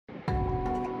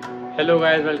Hello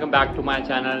guys, welcome back to my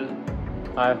channel.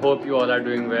 I hope you all are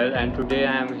doing well, and today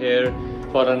I am here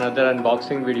for another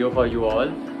unboxing video for you all.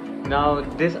 Now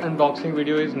this unboxing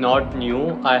video is not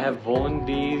new. I have worn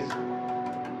these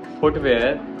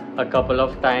footwear a couple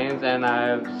of times and I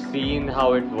have seen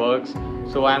how it works.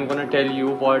 So I'm gonna tell you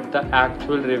what the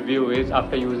actual review is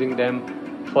after using them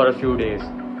for a few days.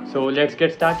 So let's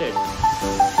get started.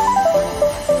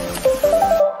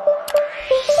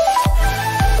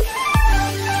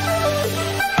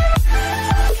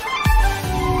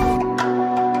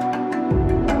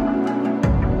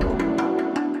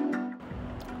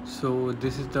 So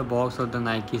this is the box of the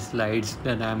Nike slides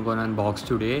that I'm gonna unbox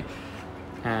today,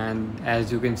 and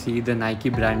as you can see the Nike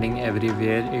branding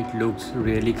everywhere. It looks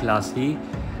really classy,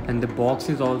 and the box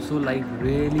is also like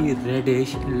really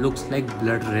reddish. It looks like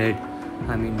blood red.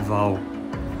 I mean, wow.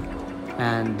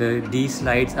 And these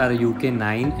slides are a UK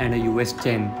 9 and a US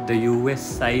 10. The US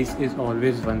size is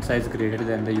always one size greater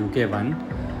than the UK one,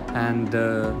 and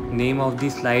the name of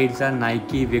these slides are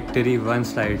Nike Victory 1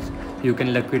 slides. You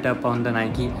can look it up on the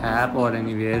Nike app or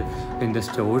anywhere in the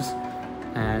stores.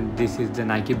 And this is the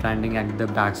Nike branding at the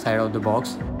back side of the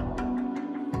box.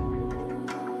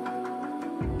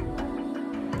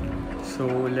 So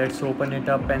let's open it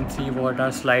up and see what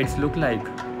our slides look like.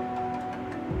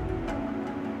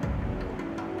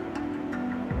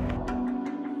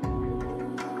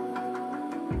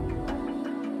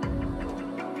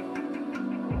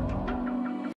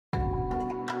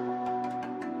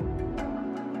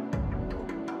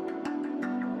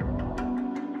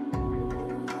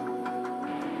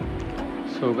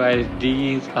 So guys,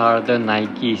 these are the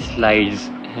Nike slides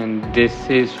and this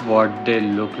is what they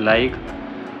look like.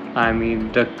 I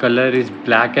mean, the color is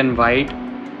black and white.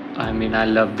 I mean, I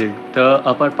loved it. The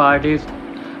upper part is,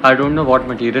 I don't know what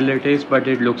material it is, but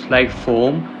it looks like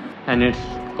foam and it's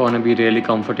gonna be really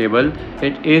comfortable.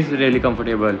 It is really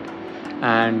comfortable,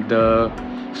 and the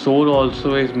sole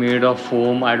also is made of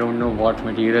foam. I don't know what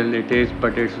material it is,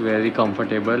 but it's very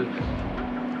comfortable.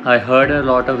 I heard a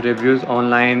lot of reviews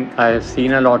online. I've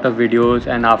seen a lot of videos,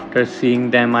 and after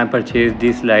seeing them I purchased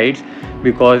these slides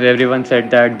because everyone said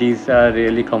that these are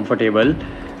really comfortable.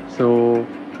 So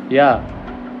yeah,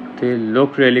 they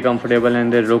look really comfortable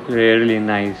and they look really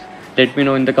nice. Let me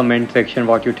know in the comment section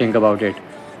what you think about it.